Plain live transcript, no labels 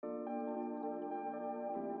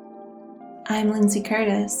I'm Lindsay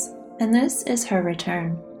Curtis, and this is Her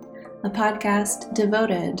Return, a podcast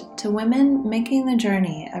devoted to women making the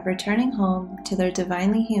journey of returning home to their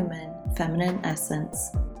divinely human, feminine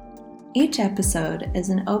essence. Each episode is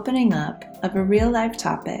an opening up of a real-life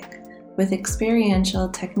topic with experiential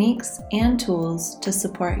techniques and tools to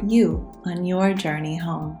support you on your journey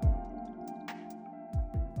home.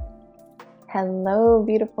 Hello,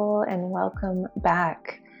 beautiful, and welcome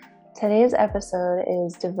back. Today's episode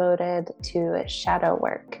is devoted to shadow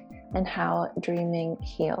work and how dreaming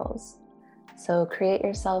heals. So create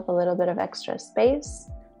yourself a little bit of extra space,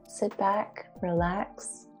 sit back,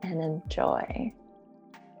 relax, and enjoy.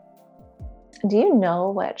 Do you know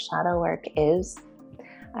what shadow work is?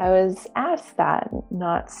 I was asked that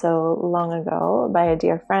not so long ago by a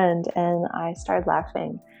dear friend, and I started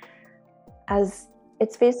laughing, as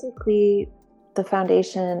it's basically the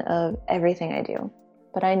foundation of everything I do.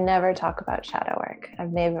 But I never talk about shadow work.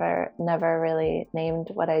 I've never really named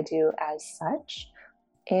what I do as such.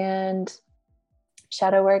 And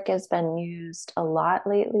shadow work has been used a lot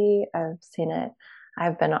lately. I've seen it.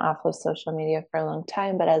 I've been off of social media for a long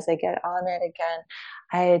time, but as I get on it again,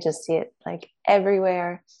 I just see it like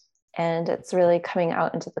everywhere. And it's really coming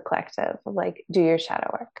out into the collective of like, do your shadow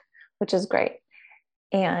work, which is great.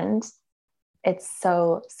 And it's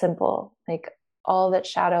so simple. Like all that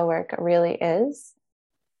shadow work really is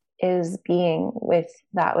being with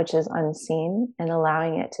that which is unseen and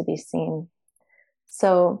allowing it to be seen.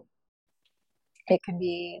 So it can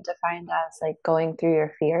be defined as like going through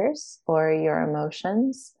your fears or your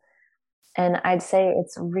emotions. And I'd say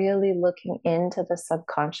it's really looking into the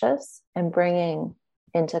subconscious and bringing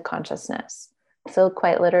into consciousness. So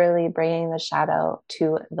quite literally bringing the shadow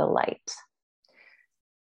to the light.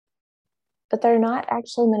 But there are not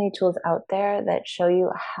actually many tools out there that show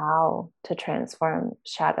you how to transform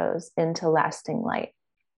shadows into lasting light.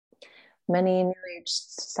 Many New Age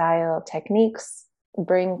style techniques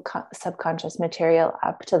bring subconscious material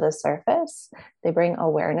up to the surface. They bring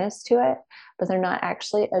awareness to it, but they're not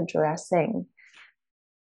actually addressing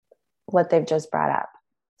what they've just brought up.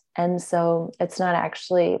 And so it's not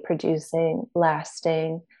actually producing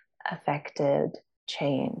lasting, affected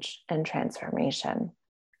change and transformation.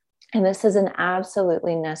 And this is an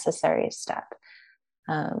absolutely necessary step.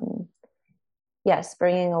 Yes,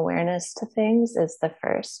 bringing awareness to things is the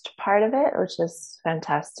first part of it, which is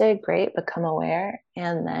fantastic, great, become aware.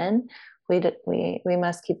 And then we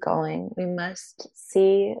must keep going. We must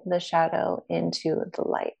see the shadow into the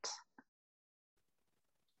light.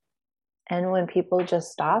 And when people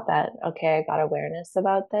just stop at, okay, I got awareness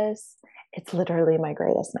about this, it's literally my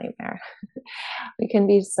greatest nightmare. We can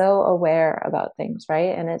be so aware about things,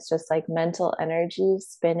 right? And it's just like mental energy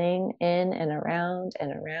spinning in and around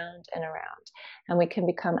and around and around. And we can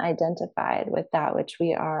become identified with that which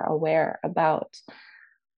we are aware about.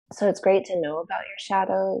 So it's great to know about your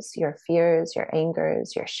shadows, your fears, your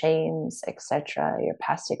angers, your shames, etc., your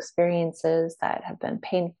past experiences that have been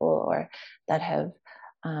painful or that have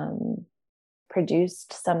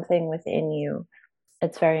produced something within you.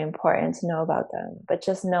 It's very important to know about them, but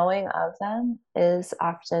just knowing of them is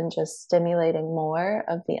often just stimulating more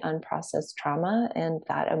of the unprocessed trauma and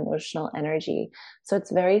that emotional energy. So it's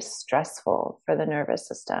very stressful for the nervous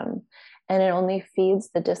system, and it only feeds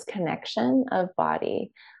the disconnection of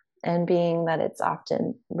body. And being that it's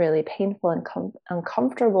often really painful and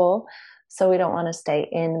uncomfortable, so we don't want to stay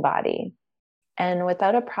in body. And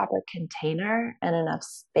without a proper container and enough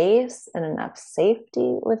space and enough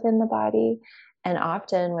safety within the body, and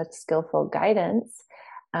often with skillful guidance,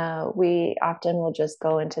 we often will just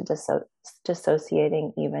go into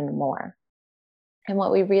dissociating even more. And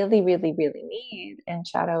what we really, really, really need in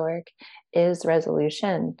shadow work is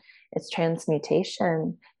resolution. It's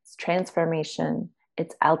transmutation, it's transformation,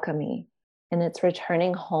 it's alchemy, and it's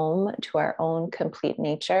returning home to our own complete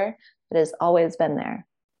nature that has always been there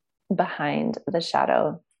behind the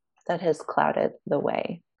shadow that has clouded the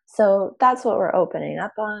way. So that's what we're opening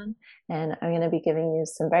up on. And I'm going to be giving you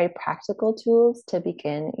some very practical tools to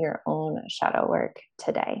begin your own shadow work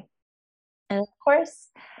today. And of course,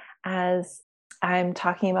 as I'm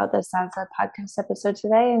talking about this as a podcast episode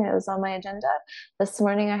today, and it was on my agenda, this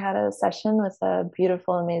morning I had a session with a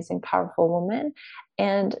beautiful, amazing, powerful woman.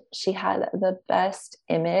 And she had the best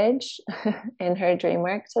image in her dream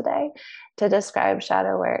work today to describe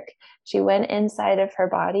shadow work. She went inside of her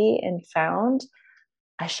body and found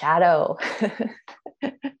a shadow.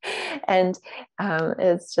 And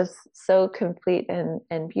it's just so complete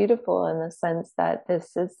and beautiful in the sense that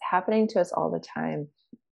this is happening to us all the time.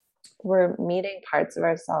 We're meeting parts of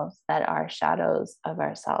ourselves that are shadows of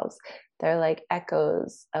ourselves. They're like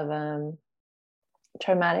echoes of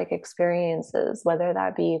traumatic experiences, whether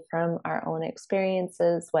that be from our own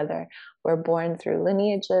experiences, whether we're born through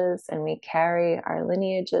lineages and we carry our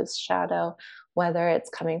lineage's shadow, whether it's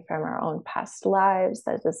coming from our own past lives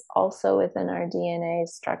that is also within our DNA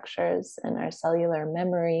structures and our cellular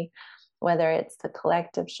memory, whether it's the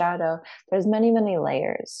collective shadow. There's many, many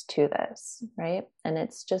layers to this, right? And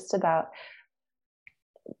it's just about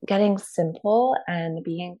getting simple and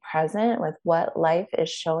being present with what life is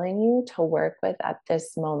showing you to work with at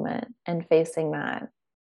this moment, and facing that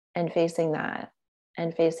and facing that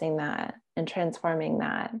and facing that and transforming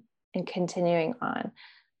that and continuing on.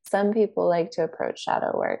 Some people like to approach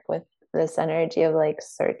shadow work with this energy of like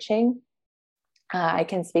searching. I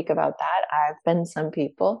can speak about that. I've been some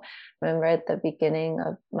people. Remember at the beginning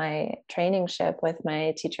of my trainingship with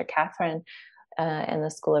my teacher, Catherine, in the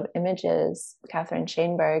School of Images, Catherine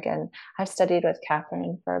Shainberg, and I've studied with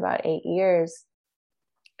Catherine for about 8 years.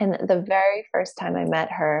 And the very first time I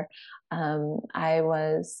met her, I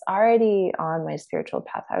was already on my spiritual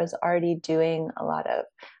path. I was already doing a lot of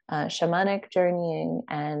shamanic journeying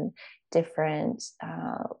and different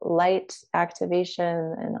light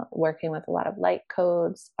activation and working with a lot of light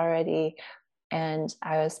codes already. And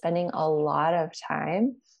I was spending a lot of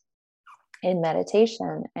time in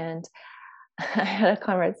meditation. And I had a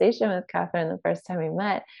conversation with Catherine the first time we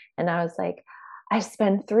met, and I was like, I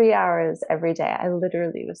spend 3 hours every day. I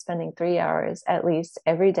literally was spending 3 hours at least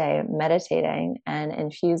every day meditating and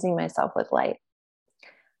infusing myself with light.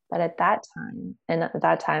 But at that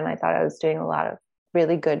time, I thought I was doing a lot of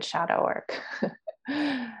really good shadow work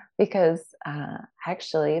because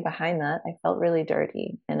actually behind that, I felt really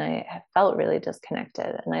dirty and I felt really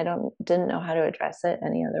disconnected, and I didn't know how to address it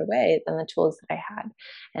any other way than the tools that I had.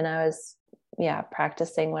 And I was,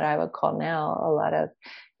 practicing what I would call now a lot of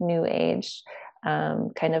new age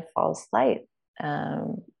kind of false light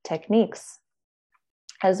techniques,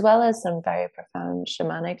 as well as some very profound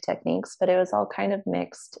shamanic techniques, but it was all kind of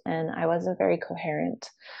mixed and I wasn't very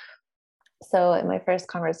coherent. So in my first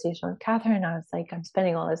conversation with Catherine, I was like, I'm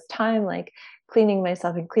spending all this time like cleaning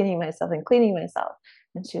myself and cleaning myself and cleaning myself.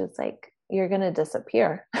 And she was like, you're going to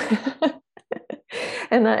disappear.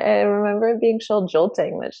 And I remember it being so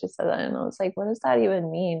jolting that she said that. And I was like, what does that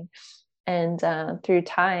even mean? And through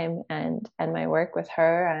time and my work with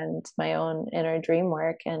her and my own inner dream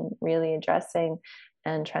work and really addressing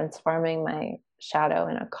and transforming my shadow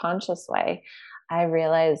in a conscious way, I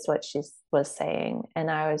realized what she was saying.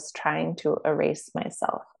 And I was trying to erase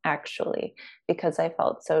myself, actually, because I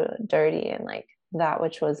felt so dirty and like that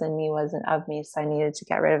which was in me wasn't of me. So I needed to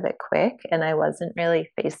get rid of it quick. And I wasn't really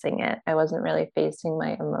facing it. I wasn't really facing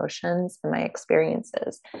my emotions and my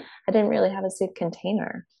experiences. I didn't really have a safe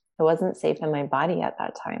container. I wasn't safe in my body at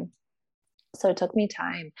that time. So it took me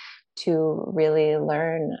time to really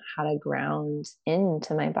learn how to ground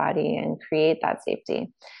into my body and create that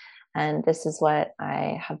safety. And this is what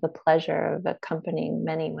I have the pleasure of accompanying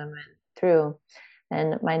many women through.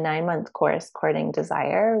 And my 9-month course, Courting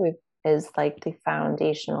Desire, is like the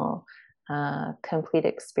foundational complete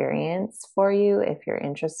experience for you if you're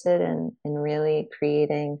interested in really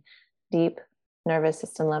creating deep nervous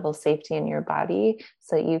system level safety in your body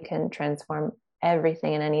so that you can transform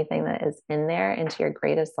everything and anything that is in there into your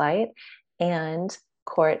greatest light and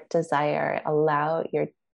court desire. Allow your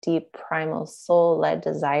deep primal soul-led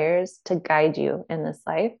desires to guide you in this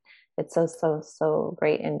life. It's so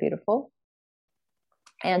great and beautiful.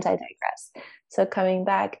 And I digress. So coming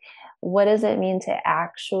back, what does it mean to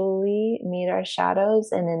actually meet our shadows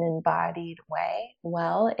in an embodied way?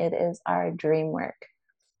 Well, it is our dream work.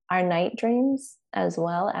 Our night dreams, as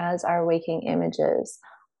well as our waking images,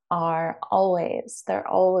 they're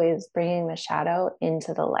always bringing the shadow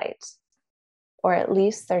into the light, or at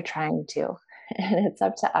least they're trying to. And it's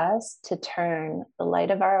up to us to turn the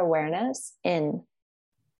light of our awareness in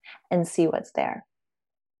and see what's there.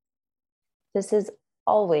 This is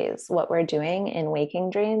always what we're doing in waking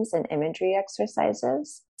dreams and imagery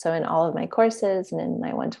exercises. So in all of my courses and in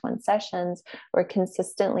my one-to-one sessions, we're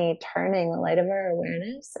consistently turning the light of our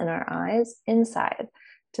awareness and our eyes inside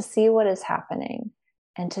to see what is happening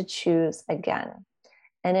and to choose again.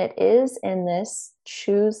 And it is in this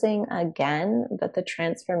choosing again that the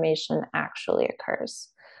transformation actually occurs.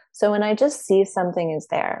 So when I just see something is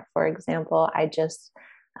there, for example,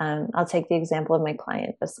 I'll take the example of my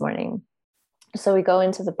client this morning. So we go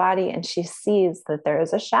into the body and she sees that there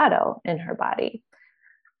is a shadow in her body.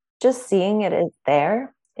 Just seeing it is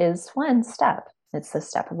there is one step. It's the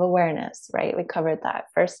step of awareness, right? We covered that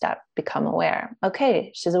first step, become aware.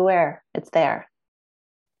 Okay, she's aware, it's there.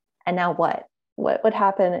 And now what? what would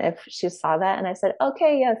happen if she saw that and I said,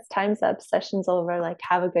 okay, yes, time's up, session's over, like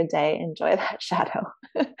have a good day, enjoy that shadow?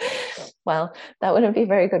 Well, that wouldn't be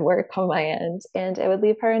very good work on my end. And it would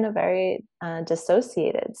leave her in a very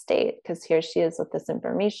dissociated state, because here she is with this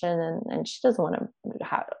information, and she doesn't want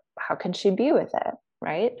to, how can she be with it?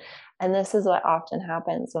 Right. And this is what often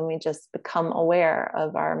happens when we just become aware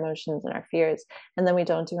of our emotions and our fears, and then we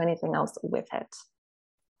don't do anything else with it.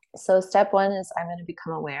 So step one is I'm going to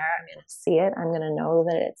become aware. I'm going to see it. I'm going to know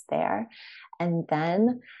that it's there. And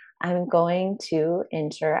then I'm going to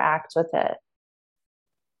interact with it.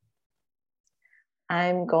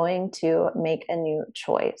 I'm going to make a new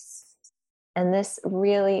choice. And this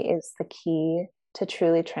really is the key to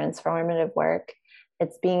truly transformative work.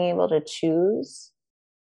 It's being able to choose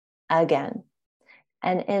again.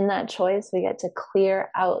 And in that choice, we get to clear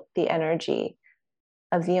out the energy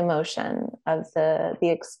of the emotion, of the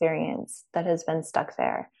experience that has been stuck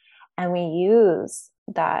there. And we use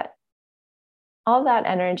that, all that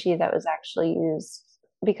energy that was actually used,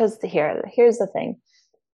 because here's the thing.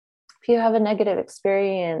 If you have a negative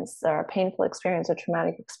experience or a painful experience or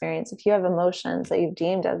traumatic experience, if you have emotions that you've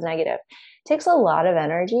deemed as negative, it takes a lot of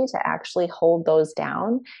energy to actually hold those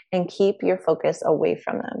down and keep your focus away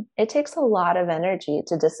from them. It takes a lot of energy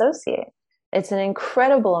to dissociate. It's an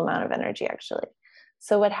incredible amount of energy, actually.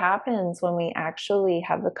 So what happens when we actually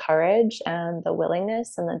have the courage and the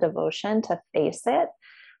willingness and the devotion to face it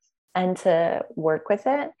and to work with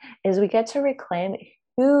it is we get to reclaim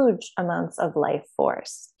huge amounts of life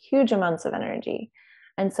force, huge amounts of energy.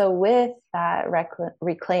 And so with that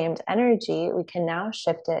reclaimed energy, we can now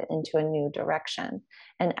shift it into a new direction.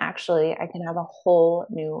 And actually, I can have a whole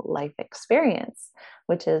new life experience,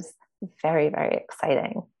 which is very, very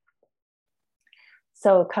exciting.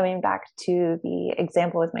 So coming back to the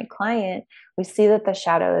example with my client, we see that the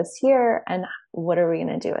shadow is here, and what are we going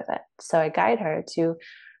to do with it? So I guide her to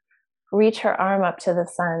reach her arm up to the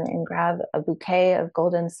sun and grab a bouquet of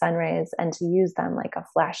golden sun rays, and to use them like a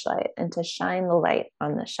flashlight and to shine the light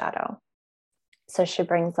on the shadow. So she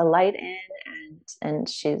brings the light in, and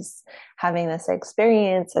she's having this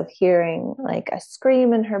experience of hearing like a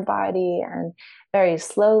scream in her body, and very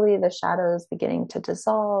slowly the shadow is beginning to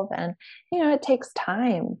dissolve. And it takes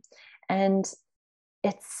time, and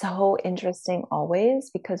it's so interesting always,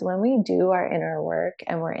 because when we do our inner work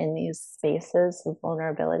and we're in these spaces of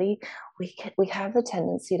vulnerability, we have the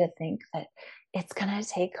tendency to think that it's going to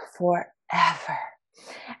take forever.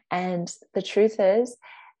 And the truth is,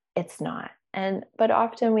 it's not. But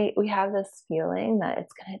often we have this feeling that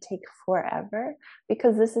it's going to take forever,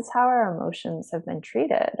 because this is how our emotions have been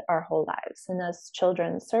treated our whole lives. And as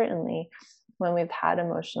children, certainly, when we've had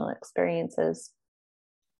emotional experiences,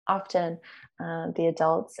 often the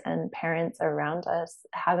adults and parents around us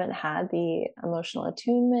haven't had the emotional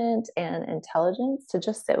attunement and intelligence to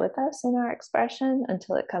just sit with us in our expression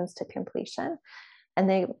until it comes to completion. And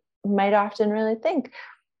they might often really think,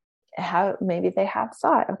 how maybe they have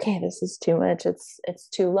thought, okay, this is too much, it's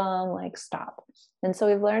too long, like stop. And so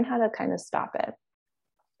we've learned how to kind of stop it.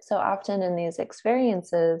 So often in these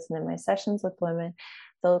experiences and in my sessions with women,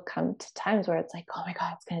 they'll come to times where it's like, oh my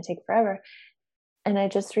God, it's going to take forever. And I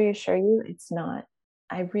just reassure you, it's not.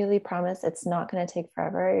 I really promise it's not going to take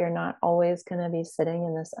forever. You're not always going to be sitting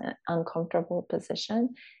in this uncomfortable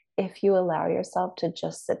position if you allow yourself to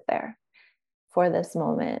just sit there for this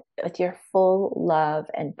moment with your full love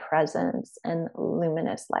and presence and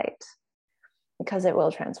luminous light, because it will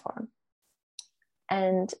transform.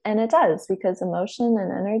 And it does, because emotion and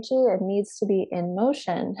energy, it needs to be in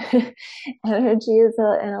motion. Energy is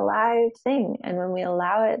an alive thing, and when we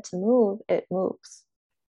allow it to move, it moves.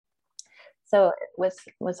 So with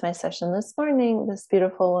my session this morning, this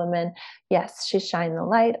beautiful woman, yes, she shined the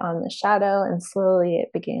light on the shadow, and slowly it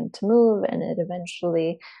began to move, and it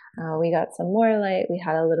eventually, we got some more light. We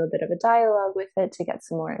had a little bit of a dialogue with it to get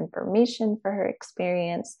some more information for her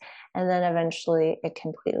experience. And then eventually it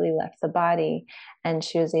completely left the body, and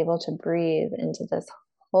she was able to breathe into this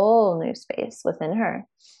whole new space within her.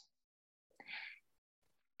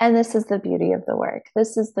 And this is the beauty of the work.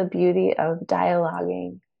 This is the beauty of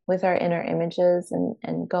dialoguing with our inner images,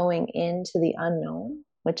 and going into the unknown,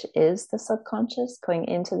 which is the subconscious, going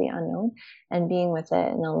into the unknown and being with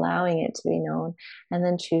it and allowing it to be known, and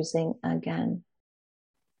then choosing again.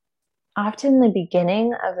 Often the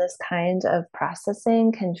beginning of this kind of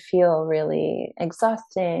processing can feel really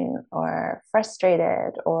exhausting or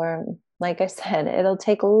frustrated, or like I said, it'll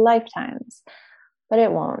take lifetimes, but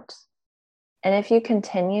it won't. And if you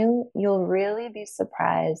continue, you'll really be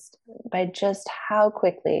surprised by just how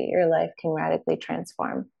quickly your life can radically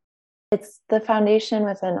transform. It's the foundation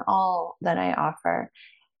within all that I offer.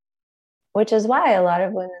 which is why a lot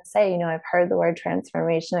of women say, I've heard the word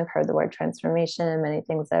transformation, I've heard the word transformation in many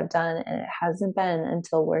things that I've done, and it hasn't been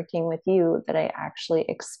until working with you that I actually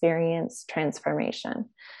experienced transformation,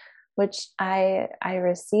 which I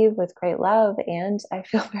receive with great love. And I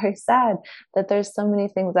feel very sad that there's so many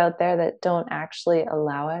things out there that don't actually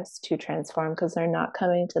allow us to transform because they're not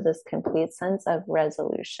coming to this complete sense of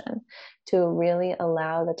resolution, to really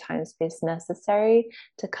allow the time space necessary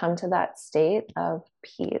to come to that state of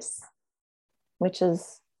peace, which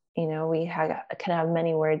is, can have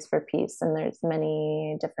many words for peace, and there's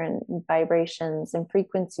many different vibrations and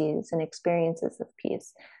frequencies and experiences of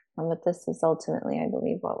peace. But this is ultimately, I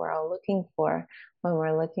believe, what we're all looking for when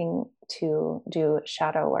we're looking to do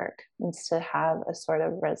shadow work, is to have a sort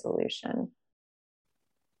of resolution.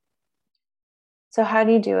 So how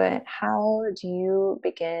do you do it? How do you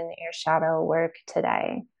begin your shadow work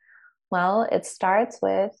today? Well, it starts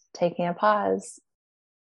with taking a pause.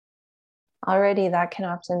 Already that can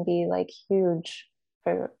often be like huge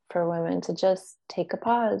for women, to just take a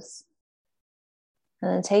pause.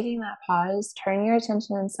 And then taking that pause, turn your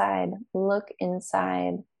attention inside, look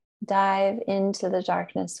inside, dive into the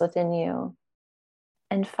darkness within you,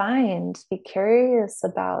 and be curious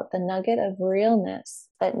about the nugget of realness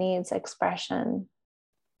that needs expression.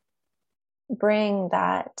 Bring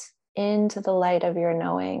that into the light of your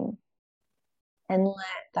knowing, and let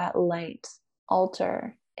that light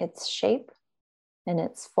alter its shape and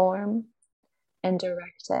its form, and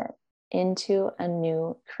direct it into a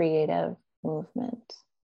new creative movement.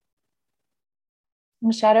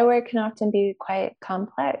 Shadow work can often be quite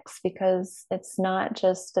complex because it's not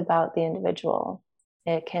just about the individual.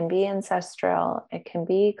 It can be ancestral, it can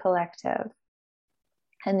be collective.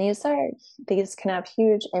 And these can have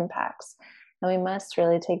huge impacts. And we must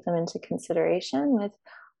really take them into consideration with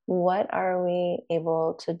what are we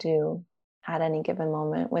able to do at any given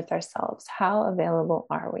moment with ourselves? How available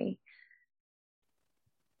are we?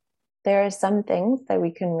 There are some things that we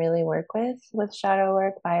can really work with shadow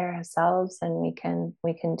work by ourselves, and we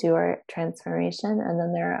can do our transformation. And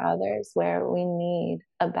then there are others where we need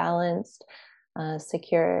a balanced,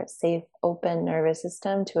 secure, safe, open nervous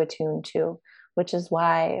system to attune to, which is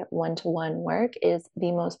why one-to-one work is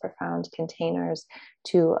the most profound containers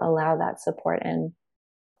to allow that support in.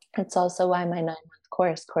 It's also why my 9-month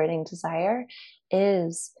course, Courting Desire,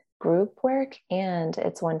 is group work and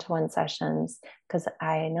it's one-to-one sessions, because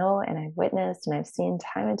I know and I've witnessed and I've seen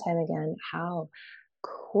time and time again how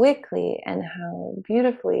quickly and how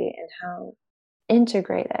beautifully and how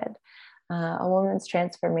integrated a woman's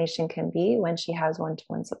transformation can be when she has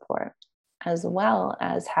one-to-one support, as well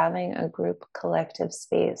as having a group collective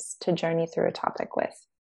space to journey through a topic with.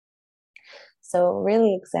 So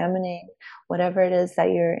really examining whatever it is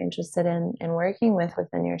that you're interested in working with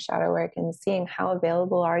within your shadow work, and seeing how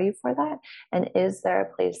available are you for that, and is there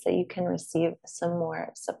a place that you can receive some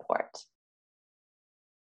more support.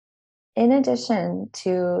 In addition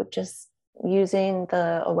to just using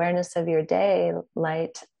the awareness of your day,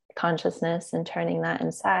 light consciousness, and turning that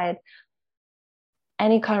inside,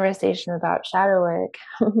 any conversation about shadow work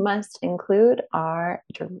must include our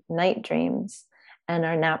night dreams and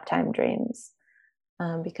our nap time dreams.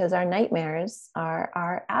 Because our nightmares are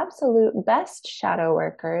our absolute best shadow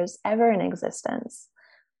workers ever in existence.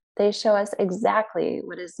 They show us exactly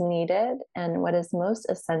what is needed and what is most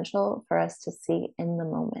essential for us to see in the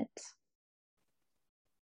moment.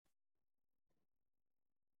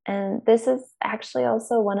 And this is actually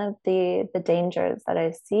also one of the dangers that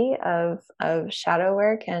I see of shadow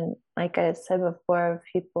work. And like I said before, of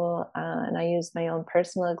people, and I use my own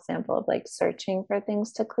personal example of like searching for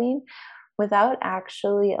things to clean without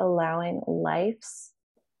actually allowing life's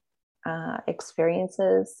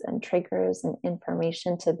experiences and triggers and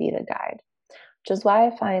information to be the guide. Which is why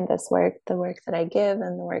I find this work, the work that I give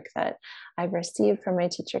and the work that I've received from my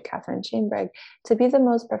teacher, Catherine Chainberg, to be the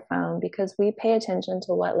most profound, because we pay attention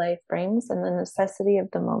to what life brings and the necessity of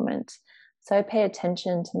the moment. So I pay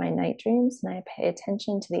attention to my night dreams, and I pay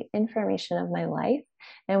attention to the information of my life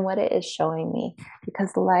and what it is showing me,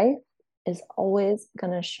 because life is always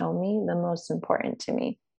going to show me the most important to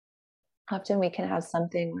me. Often we can have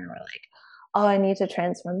something where we're like, oh, I need to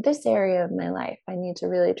transform this area of my life. I need to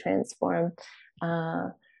really transform,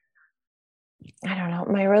 I don't know,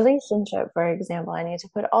 my relationship, for example. I need to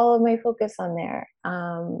put all of my focus on there.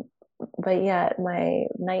 But yet my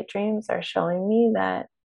night dreams are showing me that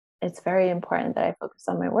it's very important that I focus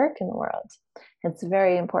on my work in the world. It's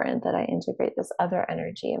very important that I integrate this other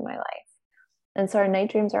energy in my life. And so our night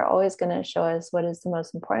dreams are always going to show us what is the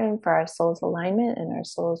most important for our soul's alignment and our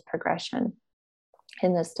soul's progression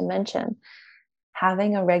in this dimension.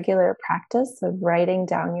 Having a regular practice of writing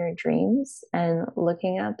down your dreams and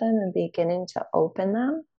looking at them and beginning to open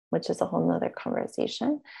them, which is a whole nother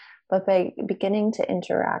conversation. But by beginning to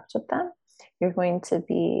interact with them, you're going to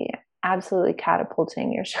be absolutely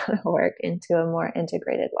catapulting your shadow work into a more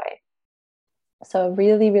integrated way. So a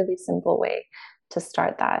really, really simple way to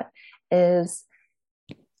start that is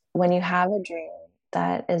when you have a dream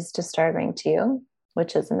that is disturbing to you,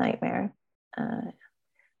 which is a nightmare.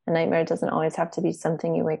 A nightmare doesn't always have to be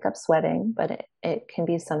something you wake up sweating, but it can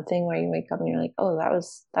be something where you wake up and you're like, oh, that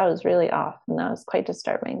was really off and that was quite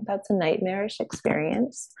disturbing. That's a nightmarish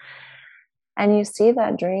experience. And you see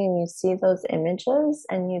that dream, you see those images,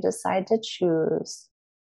 and you decide to choose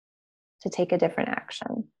to take a different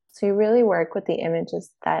action. So you really work with the images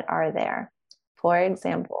that are there. For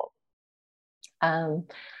example,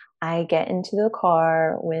 I get into the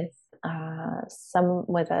car with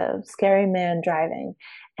a scary man driving,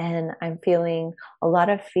 and I'm feeling a lot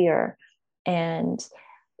of fear. And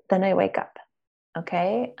then I wake up.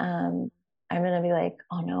 Okay, I'm gonna be like,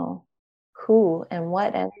 oh no, who and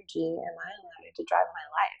what energy am I allowing to drive my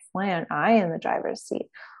life? Why aren't I in the driver's seat?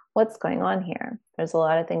 What's going on here? There's a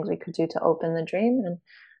lot of things we could do to open the dream, and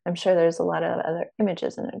I'm sure there's a lot of other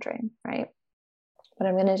images in a dream, right? But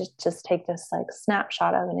I'm going to just take this like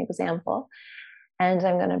snapshot of an example, and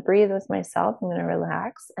I'm going to breathe with myself. I'm going to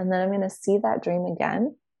relax, and then I'm going to see that dream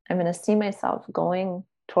again. I'm going to see myself going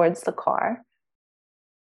towards the car,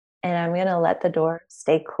 and I'm going to let the door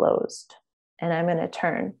stay closed, and I'm going to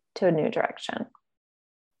turn to a new direction,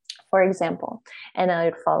 for example. And I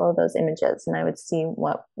would follow those images, and I would see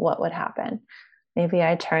what would happen. Maybe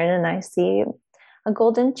I turn and I see a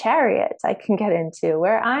golden chariot I can get into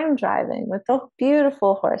where I'm driving with the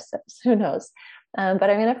beautiful horses. Who knows? But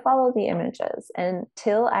I'm going to follow the images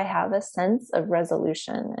until I have a sense of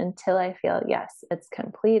resolution, until I feel, yes, it's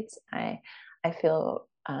complete. I feel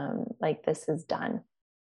like this is done.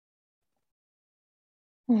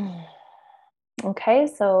 Okay,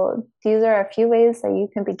 so these are a few ways that you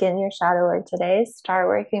can begin your shadow work today. Start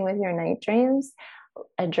working with your night dreams.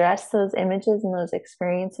 Address those images and those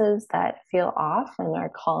experiences that feel off and are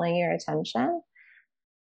calling your attention.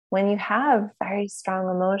 When you have very strong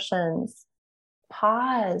emotions,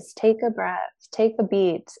 pause, take a breath, take a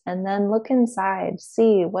beat, and then look inside.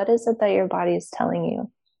 See, what is it that your body is telling you?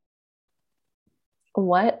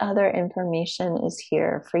 What other information is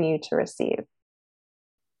here for you to receive?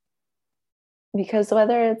 Because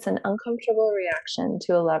whether it's an uncomfortable reaction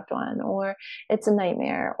to a loved one, or it's a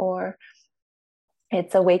nightmare, or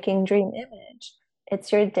it's a waking dream image,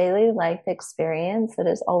 it's your daily life experience that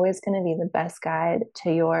is always going to be the best guide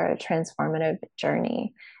to your transformative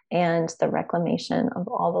journey and the reclamation of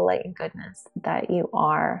all the light and goodness that you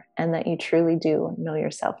are and that you truly do know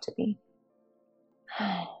yourself to be.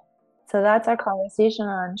 So that's our conversation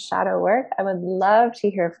on shadow work. I would love to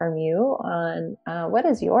hear from you on what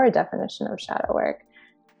is your definition of shadow work,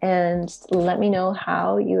 and let me know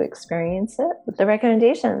how you experience it with the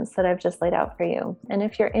recommendations that I've just laid out for you. And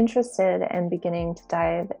if you're interested in beginning to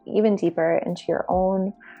dive even deeper into your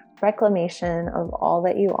own reclamation of all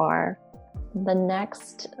that you are, the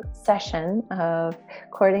next session of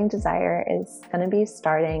Courting Desire is going to be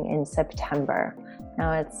starting in September.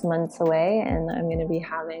 Now it's months away, and I'm going to be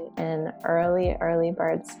having an early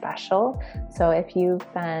bird special. So if you've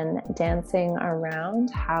been dancing around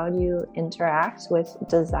how do you interact with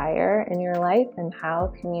desire in your life, and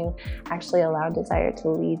how can you actually allow desire to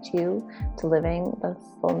lead you to living the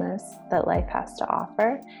fullness that life has to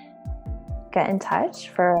offer, get in touch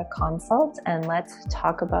for a consult, and let's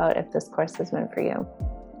talk about if this course is meant for you.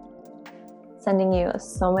 Sending you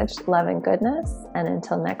so much love and goodness, and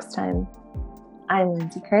until next time, I'm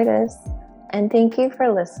Lindsay Curtis, and thank you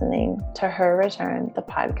for listening to Her Return, the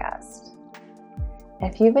podcast.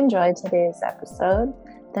 If you've enjoyed today's episode,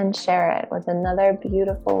 then share it with another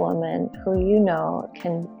beautiful woman who you know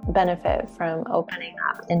can benefit from opening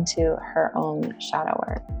up into her own shadow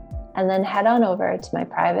work. And then head on over to my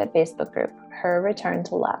private Facebook group, Her Return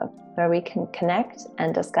to Love, where we can connect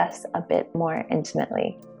and discuss a bit more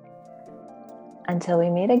intimately. Until we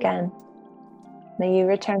meet again, may you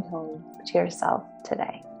return home to yourself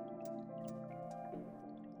today.